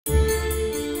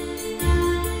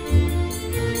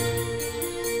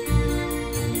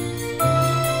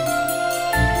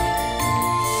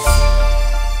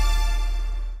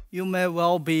may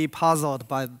well be puzzled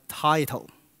by the title.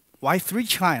 Why three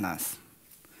Chinas?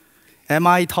 Am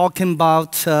I talking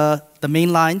about the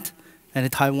mainland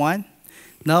and Taiwan?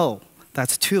 No,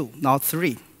 that's two, not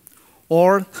three.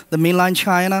 Or the mainland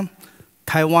China,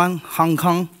 Taiwan, Hong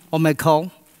Kong, or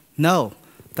Macau? No,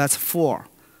 that's four.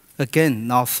 Again,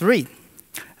 not three.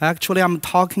 Actually, I'm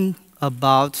talking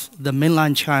about the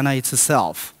mainland China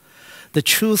itself. The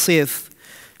truth is,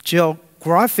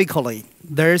 geographically,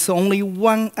 there is only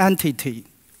one entity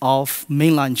of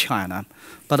mainland China,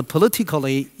 but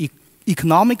politically,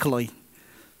 economically,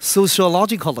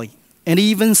 sociologically, and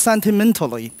even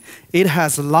sentimentally, it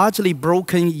has largely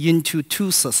broken into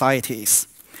two societies.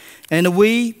 And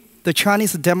we, the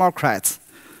Chinese Democrats,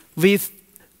 with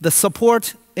the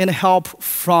support and help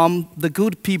from the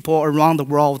good people around the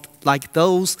world, like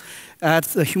those at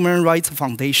the Human Rights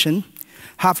Foundation,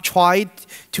 have tried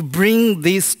to bring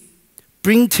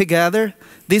together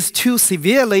these two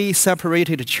severely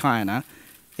separated China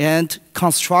and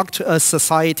construct a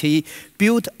society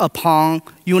built upon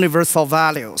universal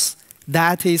values.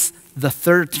 That is the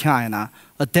third China,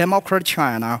 a democratic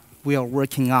China we are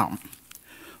working on.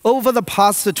 Over the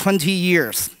past 20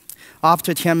 years,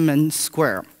 after Tiananmen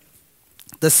Square,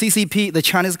 the CCP, the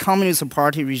Chinese Communist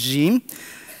Party regime,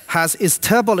 has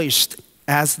established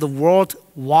as the world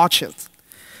watches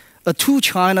a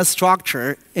two-China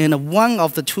structure, and one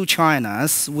of the two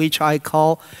Chinas, which I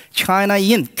call China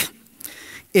Inc.,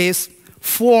 is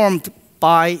formed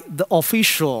by the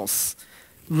officials,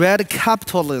 red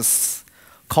capitalists,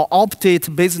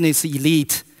 co-opted business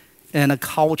elite, and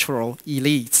cultural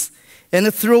elites.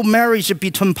 And through marriage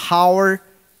between power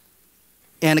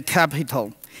and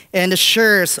capital, and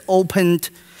shares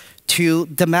opened to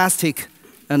domestic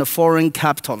and foreign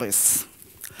capitalists.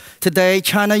 Today,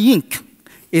 China Inc.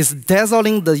 is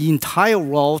dazzling the entire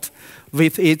world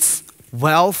with its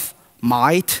wealth,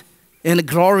 might, and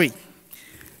glory.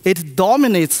 It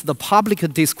dominates the public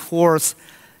discourse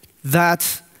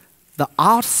that the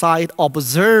outside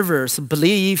observers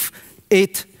believe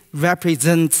it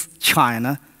represents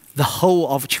China, the whole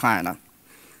of China.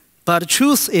 But the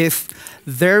truth is,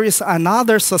 there is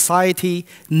another society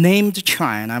named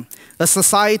China, a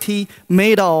society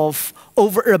made of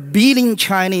over 1 billion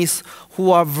Chinese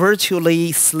who are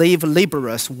virtually slave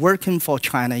laborers working for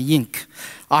China Inc.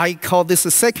 I call this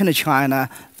the second China,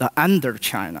 the under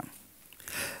China.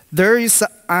 There is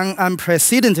an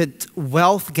unprecedented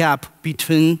wealth gap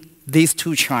between these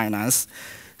two Chinas.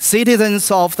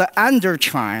 Citizens of the under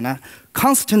China,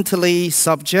 constantly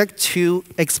subject to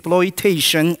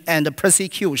exploitation and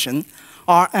persecution,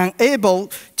 are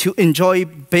unable to enjoy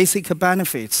basic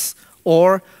benefits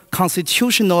or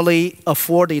constitutionally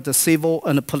afforded civil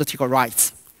and political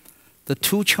rights. The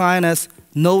two Chinas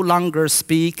no longer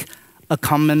speak a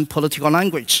common political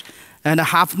language and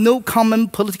have no common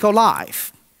political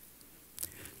life.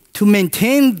 To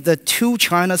maintain the two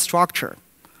China structure,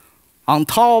 on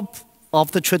top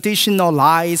of the traditional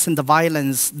lies and the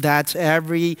violence that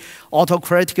every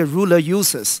autocratic ruler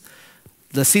uses,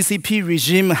 the CCP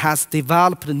regime has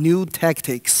developed new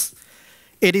tactics.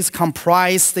 It is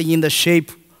comprised in the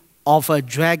shape of a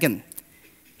dragon.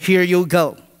 Here you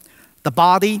go. The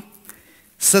body,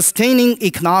 sustaining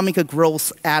economic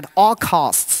growth at all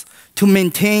costs to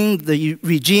maintain the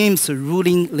regime's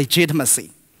ruling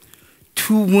legitimacy.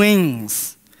 Two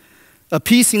wings,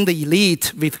 appeasing the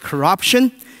elite with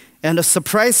corruption and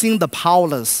suppressing the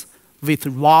powerless with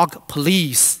rogue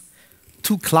police.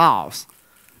 Two claws.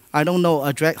 I don't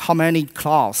know how many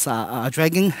claws a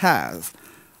dragon has.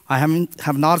 I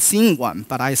have not seen one,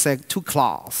 but I said two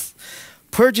claws.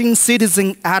 Purging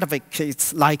citizen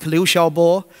advocates like Liu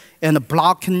Xiaobo and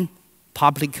blocking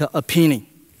public opinion.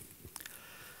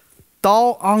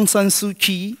 Aung San Suu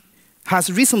Kyi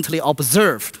has recently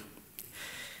observed,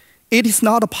 it is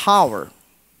not power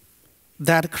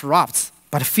that corrupts,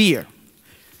 but fear.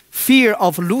 Fear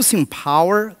of losing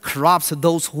power corrupts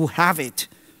those who have it.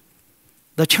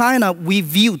 The China we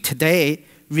view today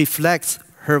reflects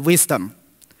her wisdom.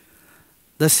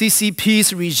 The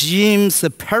CCP's regime's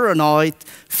paranoid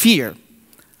fear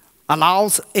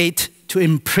allows it to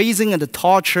imprison and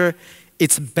torture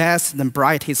its best and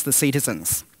brightest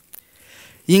citizens.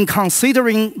 In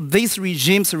considering this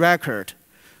regime's record,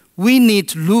 we need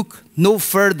to look no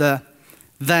further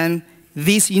than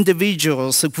these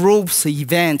individuals, groups,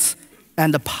 events,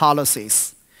 and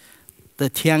policies. The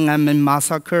Tiananmen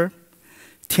Massacre,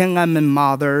 Tiananmen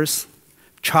Mothers,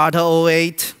 Charter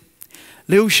 08,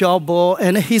 Liu Xiaobo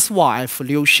and his wife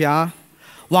Liu Xia,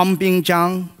 Wang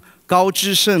Bingzhang, Gao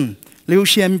Zhisheng, Liu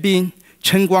Xianbin,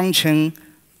 Chen Guangcheng,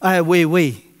 Ai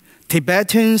Weiwei,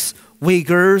 Tibetans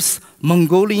Uyghurs,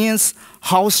 Mongolians,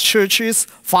 house churches,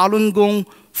 Falun Gong,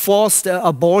 forced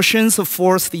abortions,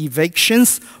 forced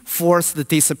evictions, forced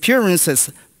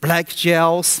disappearances, black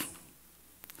jails.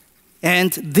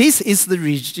 And this is the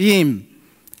regime,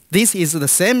 this is the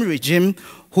same regime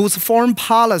whose foreign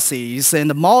policies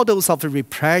and models of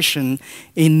repression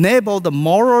enable the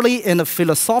morally and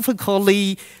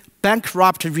philosophically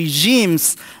bankrupt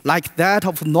regimes like that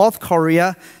of North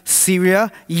Korea,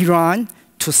 Syria, Iran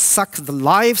to suck the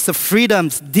lives,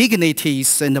 freedoms,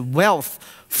 dignities, and wealth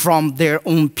from their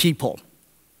own people.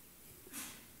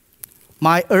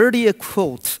 My earlier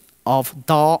quote of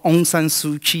Daw Aung San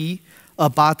Suu Kyi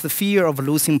about the fear of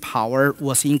losing power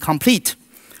was incomplete.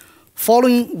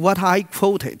 Following what I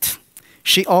quoted,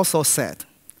 she also said,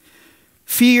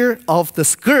 "Fear of the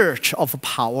scourge of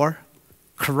power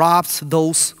corrupts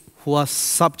those who are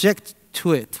subject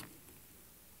to it."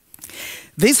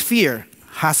 This fear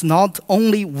has not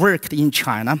only worked in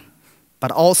China,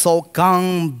 but also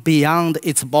gone beyond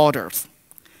its borders.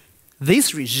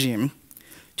 This regime,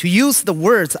 to use the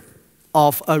words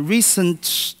of a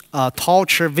recent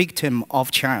torture victim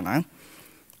of China,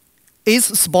 is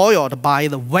spoiled by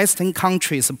the Western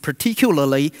countries,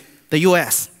 particularly the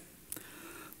US.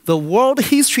 The world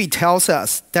history tells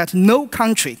us that no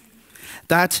country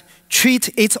that treats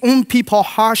its own people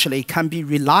harshly can be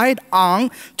relied on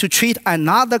to treat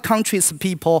another country's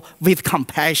people with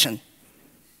compassion.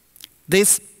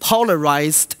 This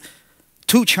polarized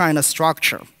two-China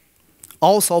structure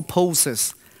also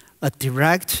poses a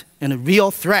direct and real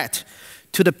threat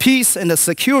to the peace and the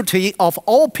security of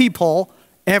all people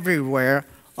everywhere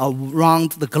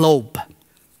around the globe.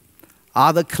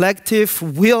 Are the collective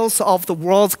wills of the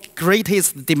world's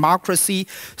greatest democracy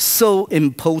so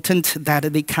impotent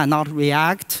that they cannot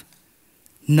react?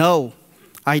 No,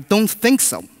 I don't think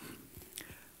so.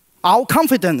 Our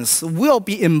confidence will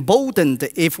be emboldened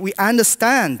if we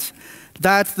understand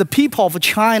that the people of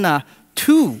China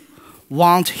too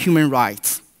want human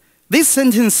rights. This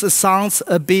sentence sounds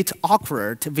a bit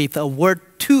awkward with a word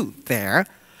 "too" there.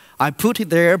 I put it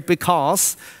there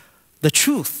because the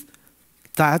truth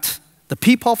that the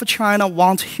people of China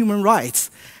want human rights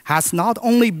has not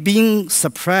only been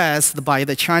suppressed by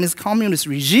the Chinese Communist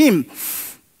regime,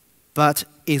 but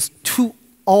is too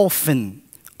often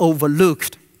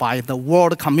overlooked by the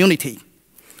world community.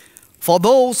 For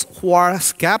those who are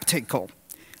skeptical,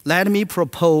 let me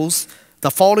propose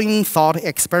the following thought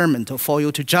experiment for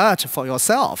you to judge for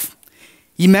yourself.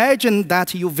 Imagine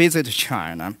that you visit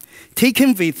China,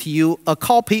 taking with you a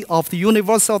copy of the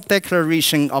Universal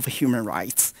Declaration of Human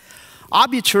Rights.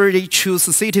 Arbitrarily choose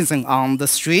a citizen on the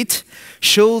street,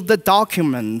 show the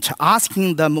document,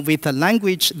 asking them with a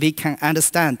language they can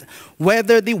understand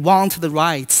whether they want the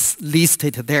rights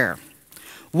listed there.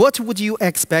 What would you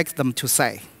expect them to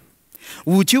say?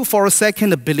 Would you for a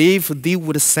second believe they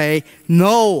would say,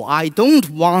 "No, I don't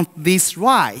want these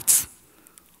rights"?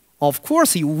 Of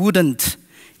course you wouldn't.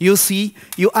 You see,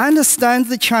 you understand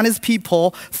the Chinese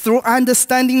people through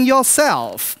understanding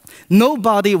yourself.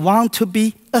 Nobody wants to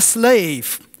be a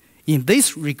slave. In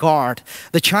this regard,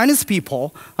 the Chinese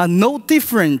people are no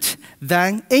different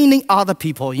than any other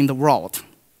people in the world.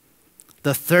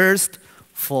 The thirst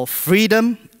for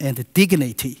freedom and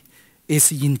dignity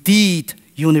is indeed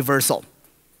universal.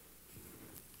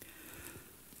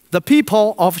 The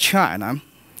people of China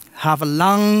have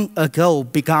long ago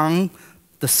begun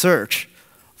the search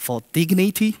for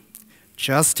dignity,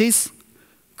 justice,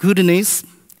 goodness,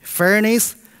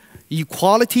 fairness,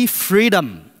 equality,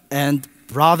 freedom, and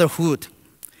brotherhood.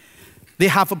 They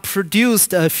have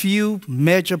produced a few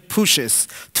major pushes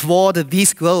toward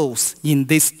these goals in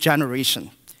this generation.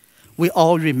 We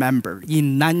all remember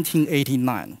in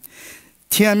 1989,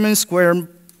 Tiananmen Square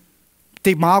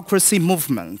democracy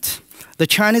movement, the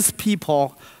Chinese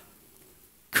people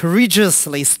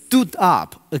courageously stood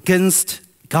up against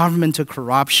government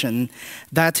corruption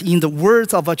that, in the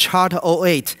words of Charter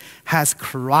 08, has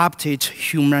corrupted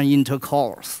human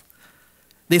intercourse.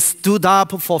 They stood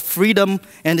up for freedom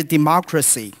and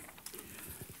democracy.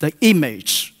 The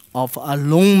image of a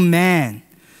lone man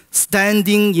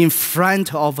standing in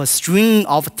front of a string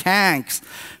of tanks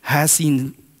has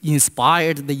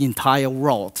inspired the entire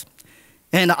world.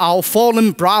 And our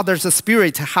fallen brothers'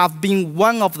 spirit have been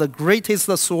one of the greatest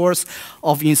sources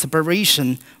of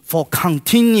inspiration for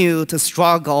continued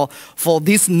struggle for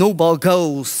these noble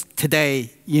goals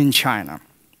today in China.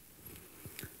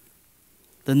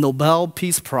 The Nobel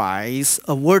Peace Prize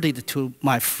awarded to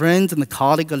my friend and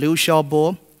colleague Liu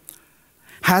Xiaobo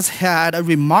has had a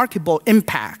remarkable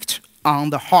impact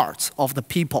on the hearts of the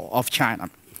people of China.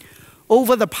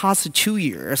 Over the past 2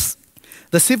 years,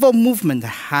 The civil movement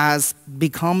has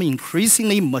become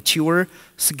increasingly mature,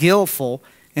 skillful,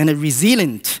 and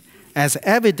resilient, as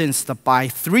evidenced by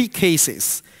 3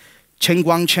 cases: Chen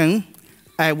Guangcheng,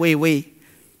 Ai Weiwei,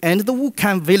 and the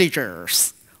Wukan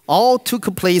villagers, all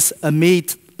took place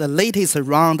amid the latest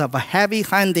round of a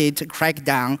heavy-handed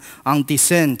crackdown on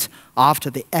dissent after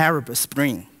the Arab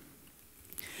Spring.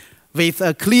 With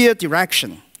a clear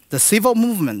direction, the civil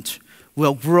movement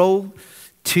will grow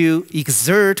to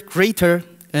exert greater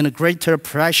and greater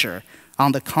pressure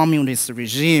on the communist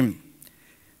regime.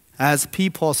 As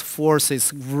people's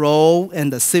forces grow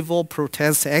and the civil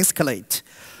protests escalate,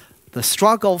 the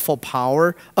struggle for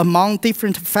power among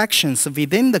different factions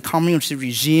within the communist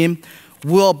regime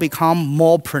will become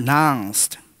more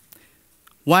pronounced.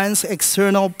 Once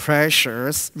external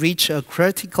pressures reach a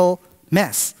critical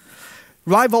mass,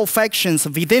 rival factions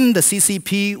within the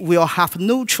CCP will have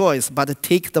no choice but to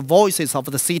take the voices of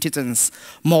the citizens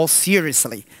more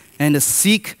seriously and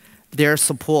seek their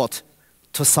support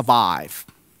to survive.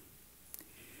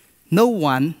 No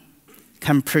one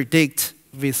can predict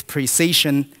with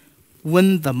precision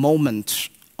when the moment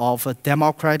of a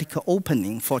democratic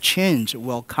opening for change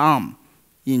will come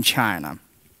in China.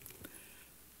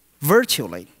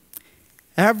 Virtually,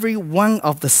 every one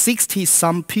of the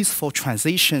 60-some peaceful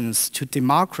transitions to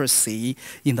democracy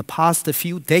in the past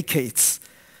few decades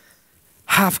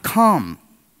have come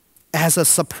as a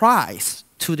surprise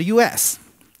to the US.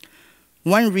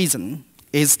 One reason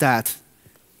is that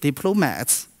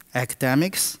diplomats,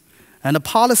 academics, and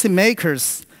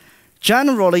policymakers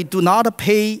generally do not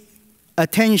pay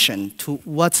attention to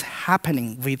what's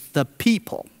happening with the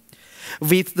people,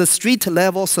 with the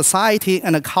street-level society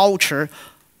and culture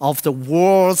of the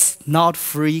world's not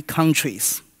free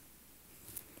countries.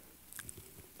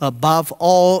 Above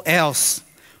all else,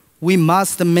 we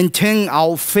must maintain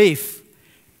our faith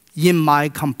in my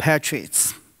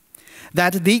compatriots,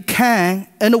 that they can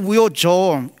and will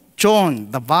join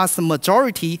the vast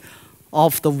majority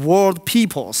of the world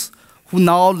peoples who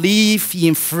now live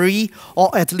in free or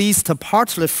at least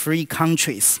partly free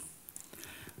countries.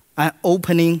 An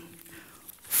opening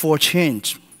for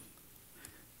change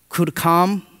could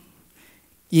come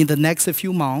in the next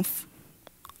few months,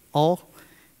 or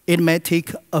it may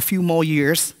take a few more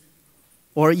years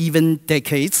or even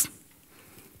decades,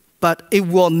 but it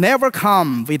will never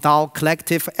come without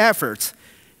collective efforts,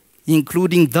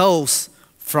 including those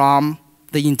from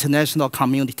the international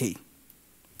community.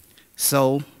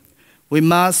 So we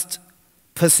must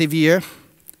persevere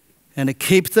and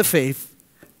keep the faith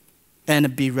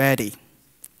and be ready.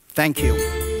 Thank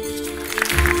you.